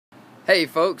Hey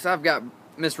folks, I've got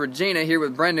Miss Regina here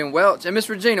with Brendan Welch. And Miss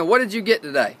Regina, what did you get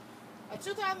today? A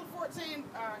 2014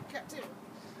 Captiva.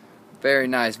 Very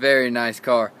nice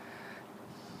car.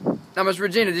 Now Miss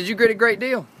Regina, did you get a great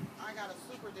deal? I got a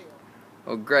super deal.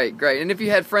 Oh great. And if you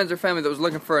had friends or family that was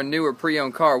looking for a new or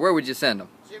pre-owned car, where would you send them?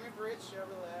 Jimmy Britt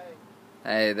Chevrolet.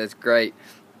 Hey, that's great.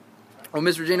 Well,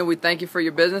 Miss Regina, we thank you for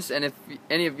your business, and if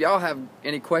any of y'all have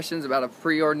any questions about a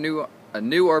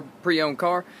new or pre-owned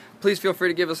car, please feel free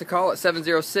to give us a call at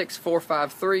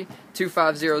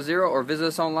 706-453-2500 or visit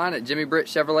us online at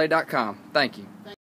jimmybritchevrolet.com. Thank you.